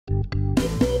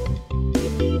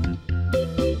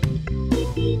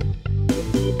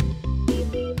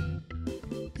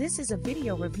This is a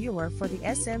video reviewer for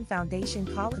the SM Foundation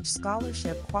College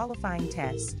Scholarship Qualifying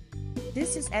Test.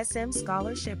 This is SM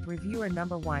Scholarship Reviewer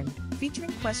number 1,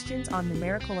 featuring questions on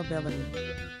numerical ability.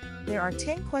 There are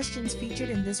 10 questions featured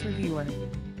in this reviewer.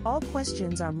 All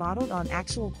questions are modeled on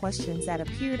actual questions that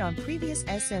appeared on previous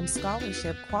SM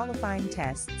Scholarship Qualifying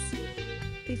Tests.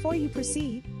 Before you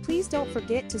proceed, please don't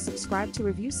forget to subscribe to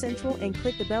Review Central and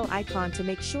click the bell icon to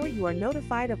make sure you are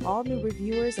notified of all new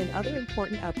reviewers and other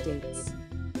important updates.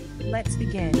 Let's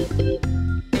begin.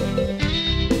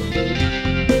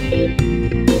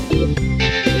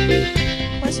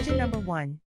 Question number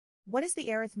 1. What is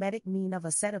the arithmetic mean of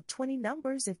a set of 20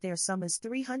 numbers if their sum is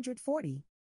 340?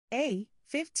 A.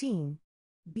 15.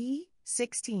 B.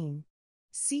 16.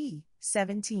 C.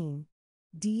 17.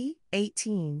 D.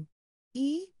 18.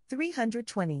 E.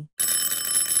 320.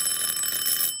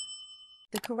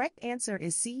 The correct answer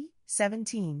is C.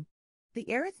 17.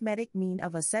 The arithmetic mean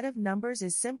of a set of numbers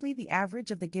is simply the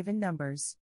average of the given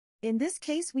numbers. In this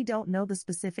case, we don't know the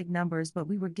specific numbers, but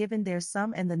we were given their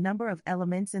sum and the number of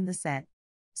elements in the set.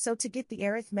 So to get the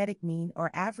arithmetic mean or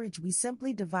average, we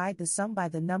simply divide the sum by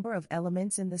the number of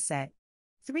elements in the set.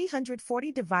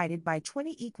 340 divided by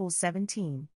 20 equals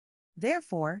 17.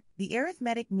 Therefore, the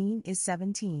arithmetic mean is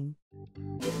 17.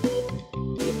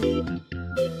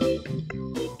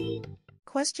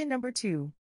 Question number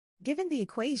 2. Given the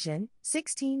equation,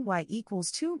 16y equals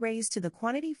 2 raised to the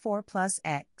quantity 4 plus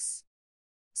x.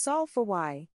 Solve for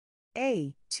y.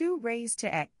 A. 2 raised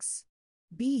to x.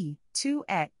 B.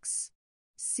 2x.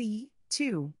 C.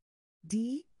 2.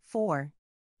 D. 4.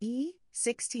 E.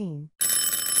 16.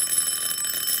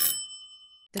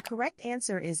 The correct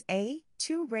answer is A.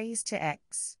 2 raised to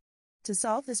x. To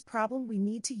solve this problem, we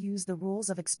need to use the rules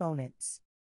of exponents.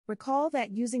 Recall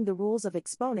that using the rules of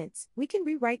exponents, we can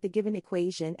rewrite the given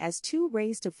equation as 2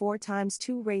 raised to 4 times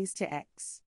 2 raised to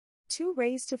x. 2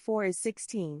 raised to 4 is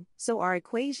 16, so our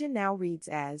equation now reads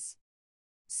as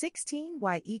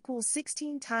 16y equals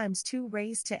 16 times 2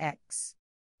 raised to x.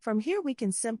 From here we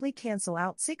can simply cancel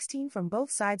out 16 from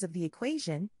both sides of the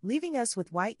equation, leaving us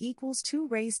with y equals 2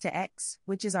 raised to x,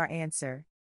 which is our answer.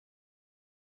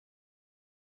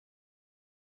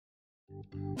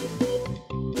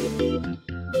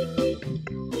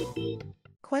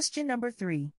 Question number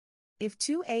 3. If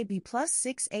 2ab plus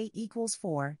 6a equals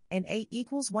 4, and a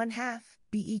equals 1/2,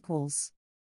 b equals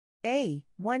A.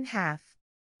 1/2,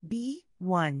 B.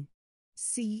 1,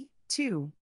 C.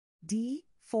 2, D.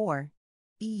 4,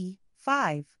 E.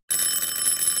 5.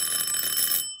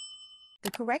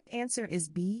 The correct answer is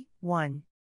B. 1.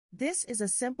 This is a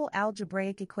simple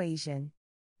algebraic equation.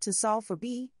 To solve for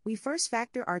b, we first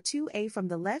factor our 2a from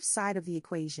the left side of the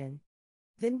equation.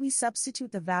 Then we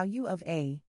substitute the value of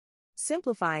a.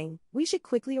 Simplifying, we should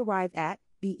quickly arrive at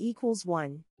b equals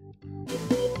 1.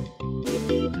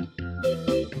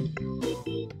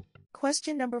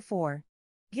 Question number 4.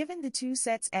 Given the two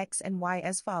sets x and y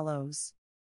as follows.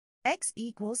 X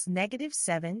equals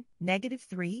 -7,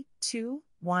 -3, 2,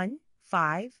 1,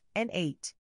 5, and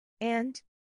 8. And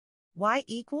y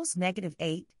equals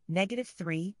 -8,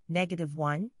 -3,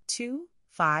 -1, 2,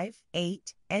 5,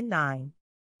 8, and 9.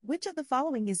 Which of the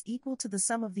following is equal to the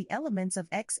sum of the elements of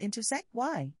x intersect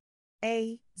y?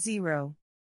 A. 0.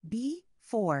 B.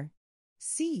 4.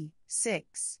 C.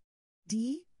 6.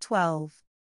 D. 12.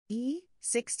 E.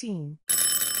 16.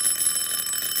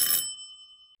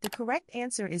 The correct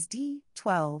answer is D.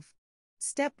 12.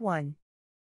 Step 1.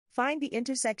 Find the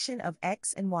intersection of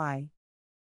x and y.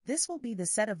 This will be the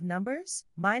set of numbers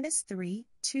 -3,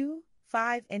 2,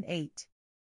 5, and 8.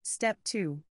 Step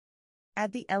 2.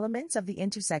 Add the elements of the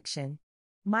intersection.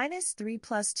 -3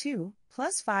 plus 2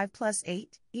 plus 5 plus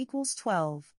 8 equals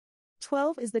 12.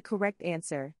 12 is the correct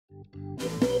answer.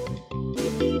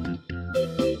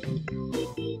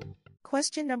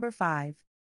 Question number 5.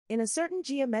 In a certain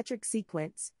geometric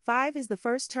sequence, 5 is the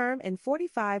first term and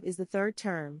 45 is the third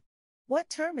term. What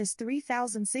term is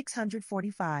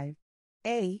 3645?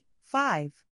 A.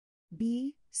 5.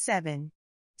 B. 7.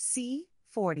 C.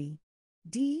 40.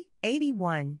 D.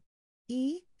 81.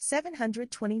 E.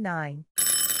 729.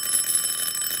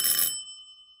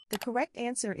 The correct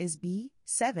answer is B.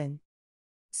 7.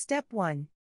 Step 1.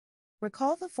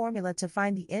 Recall the formula to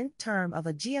find the nth term of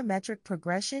a geometric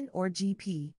progression or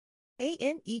GP.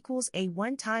 An equals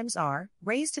A1 times r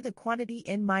raised to the quantity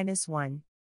n minus 1.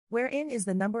 Where n is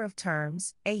the number of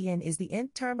terms, an is the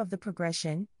nth term of the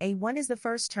progression, a1 is the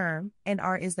first term, and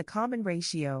r is the common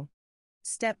ratio.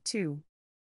 Step 2.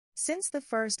 Since the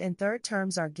first and third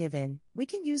terms are given, we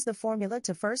can use the formula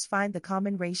to first find the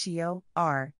common ratio,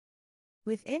 r.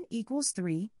 With n equals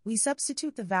 3, we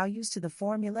substitute the values to the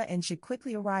formula and should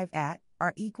quickly arrive at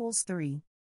r equals 3.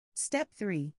 Step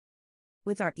 3.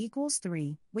 With our equals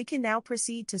 3, we can now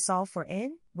proceed to solve for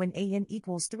n when an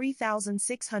equals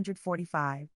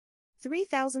 3,645.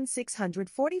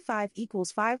 3,645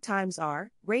 equals 5 times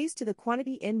r raised to the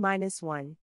quantity n minus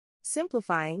 1.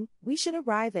 Simplifying, we should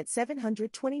arrive at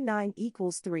 729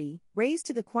 equals 3 raised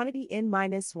to the quantity n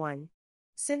minus 1.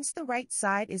 Since the right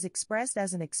side is expressed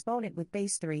as an exponent with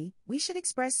base 3, we should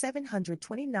express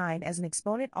 729 as an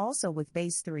exponent also with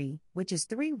base 3, which is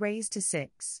 3 raised to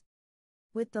 6.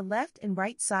 With the left and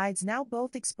right sides now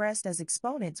both expressed as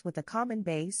exponents with a common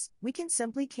base, we can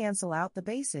simply cancel out the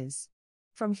bases.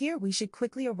 From here we should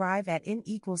quickly arrive at n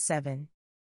equals 7.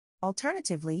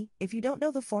 Alternatively, if you don't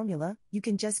know the formula, you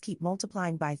can just keep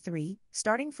multiplying by 3,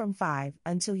 starting from 5,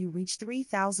 until you reach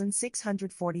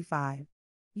 3,645.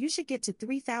 You should get to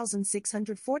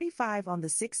 3,645 on the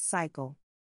 6th cycle.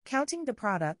 Counting the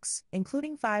products,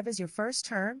 including 5 as your first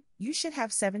term, you should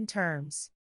have 7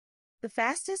 terms. The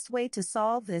fastest way to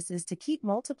solve this is to keep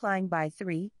multiplying by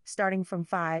 3, starting from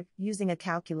 5, using a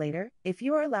calculator, if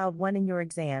you are allowed one in your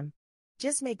exam.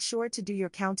 Just make sure to do your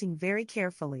counting very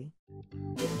carefully.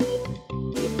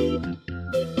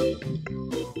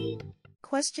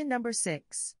 Question number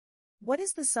 6. What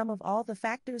is the sum of all the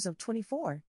factors of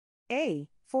 24? A.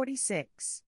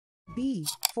 46. B.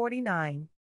 49.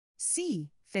 C.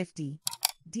 50.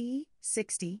 D.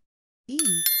 60. E.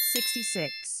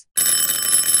 66.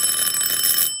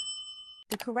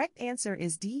 The correct answer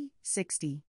is D.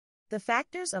 60. The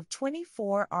factors of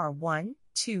 24 are 1,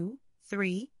 2,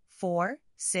 3, 4,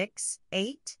 6,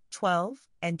 8, 12,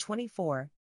 and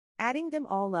 24. Adding them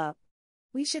all up,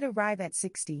 we should arrive at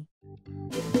 60.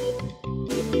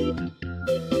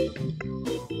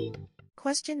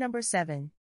 Question number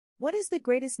 7. What is the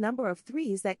greatest number of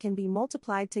 3's that can be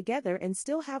multiplied together and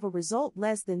still have a result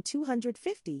less than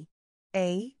 250?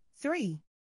 A. 3.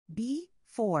 B.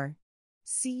 4.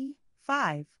 C.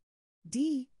 5.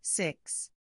 D. 6.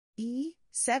 E.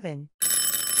 7.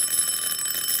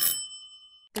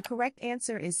 The correct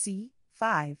answer is C.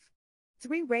 5.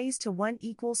 3 raised to 1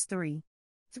 equals 3.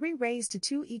 3 raised to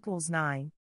 2 equals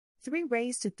 9. 3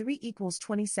 raised to 3 equals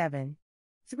 27.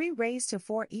 3 raised to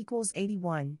 4 equals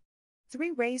 81.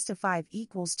 3 raised to 5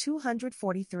 equals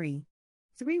 243.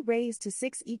 3 raised to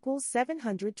 6 equals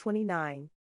 729.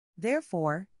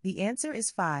 Therefore, the answer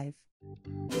is 5.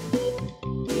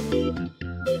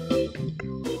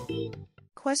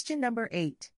 Question number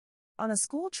 8. On a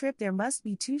school trip there must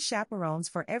be 2 chaperones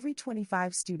for every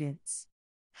 25 students.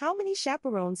 How many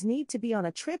chaperones need to be on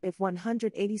a trip if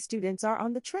 180 students are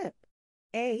on the trip?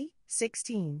 A.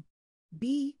 16.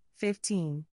 B.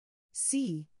 15.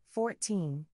 C.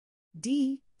 14.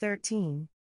 D. 13.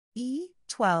 E.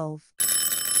 12.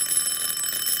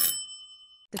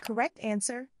 The correct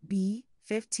answer, B.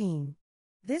 15.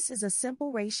 This is a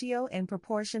simple ratio and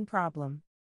proportion problem.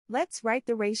 Let's write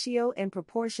the ratio and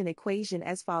proportion equation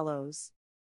as follows.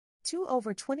 2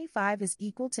 over 25 is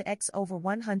equal to x over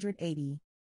 180,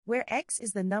 where x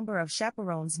is the number of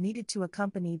chaperones needed to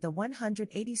accompany the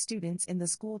 180 students in the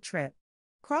school trip.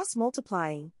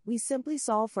 Cross-multiplying, we simply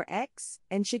solve for x,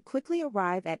 and should quickly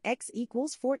arrive at x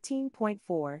equals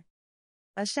 14.4.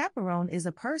 A chaperone is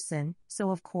a person,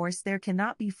 so of course there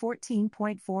cannot be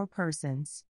 14.4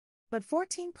 persons. But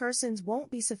 14 persons won't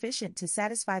be sufficient to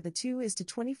satisfy the 2 is to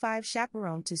 25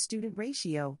 chaperone to student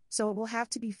ratio, so it will have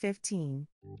to be 15.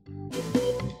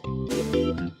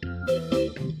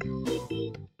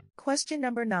 Question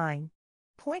number 9.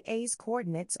 Point A's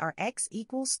coordinates are x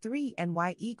equals 3 and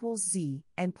y equals z,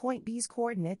 and point B's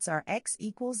coordinates are x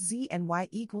equals z and y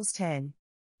equals 10.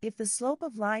 If the slope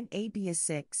of line AB is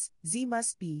 6, z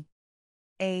must be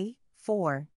A.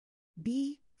 4.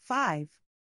 B. 5.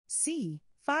 C.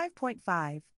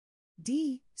 5.5.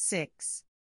 D. 6.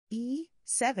 E.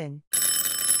 7.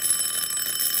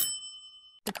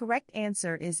 The correct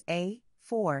answer is A.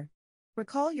 4.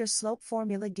 Recall your slope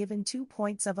formula given 2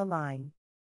 points of a line.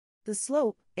 The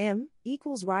slope, m,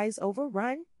 equals rise over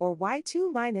run, or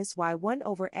y2 minus y1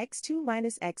 over x2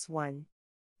 minus x1.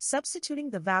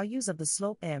 Substituting the values of the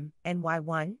slope m and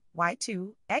y1,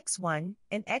 y2, x1,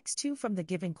 and x2 from the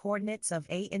given coordinates of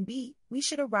a and b, we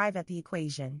should arrive at the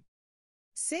equation.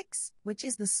 6, which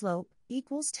is the slope,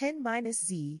 equals 10 minus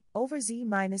z over z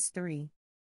minus 3.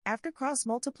 After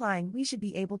cross-multiplying, we should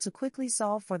be able to quickly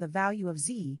solve for the value of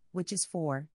z, which is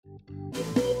 4.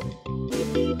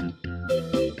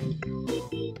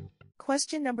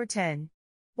 Question number 10.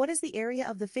 What is the area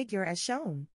of the figure as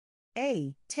shown?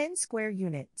 A. 10 square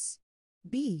units.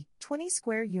 B. 20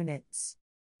 square units.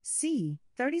 C.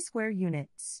 30 square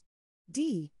units.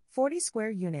 D. 40 square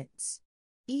units.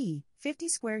 E. 50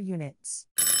 square units.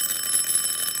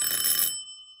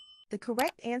 The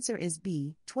correct answer is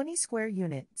B, 20 square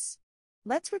units.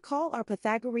 Let's recall our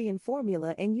Pythagorean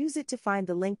formula and use it to find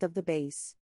the length of the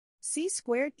base. C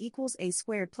squared equals A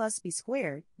squared plus B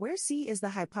squared, where C is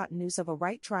the hypotenuse of a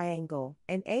right triangle,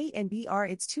 and A and B are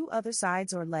its two other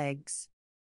sides or legs.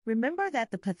 Remember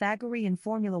that the Pythagorean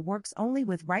formula works only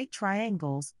with right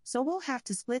triangles, so we'll have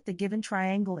to split the given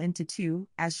triangle into two,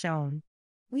 as shown.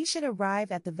 We should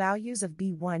arrive at the values of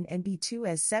B1 and B2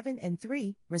 as 7 and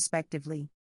 3,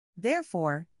 respectively.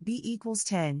 Therefore, B equals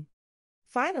 10.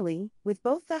 Finally, with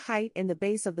both the height and the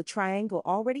base of the triangle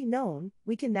already known,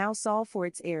 we can now solve for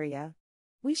its area.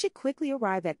 We should quickly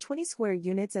arrive at 20 square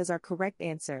units as our correct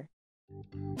answer.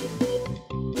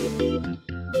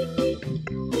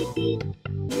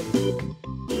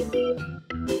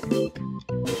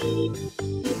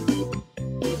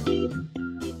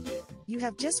 You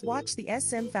have just watched the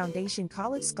SM Foundation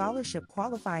College Scholarship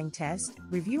Qualifying Test,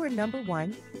 Reviewer Number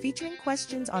 1, featuring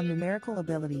questions on numerical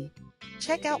ability.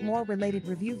 Check out more related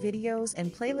review videos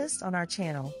and playlists on our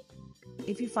channel.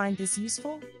 If you find this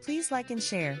useful, please like and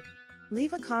share.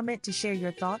 Leave a comment to share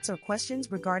your thoughts or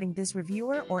questions regarding this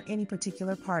reviewer or any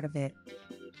particular part of it.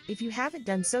 If you haven't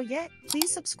done so yet,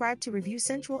 please subscribe to Review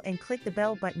Central and click the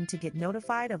bell button to get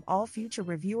notified of all future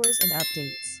reviewers and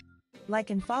updates. Like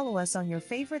and follow us on your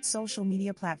favorite social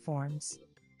media platforms.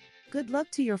 Good luck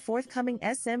to your forthcoming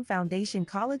SM Foundation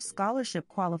College Scholarship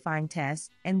Qualifying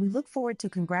Test, and we look forward to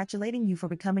congratulating you for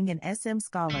becoming an SM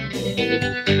Scholar.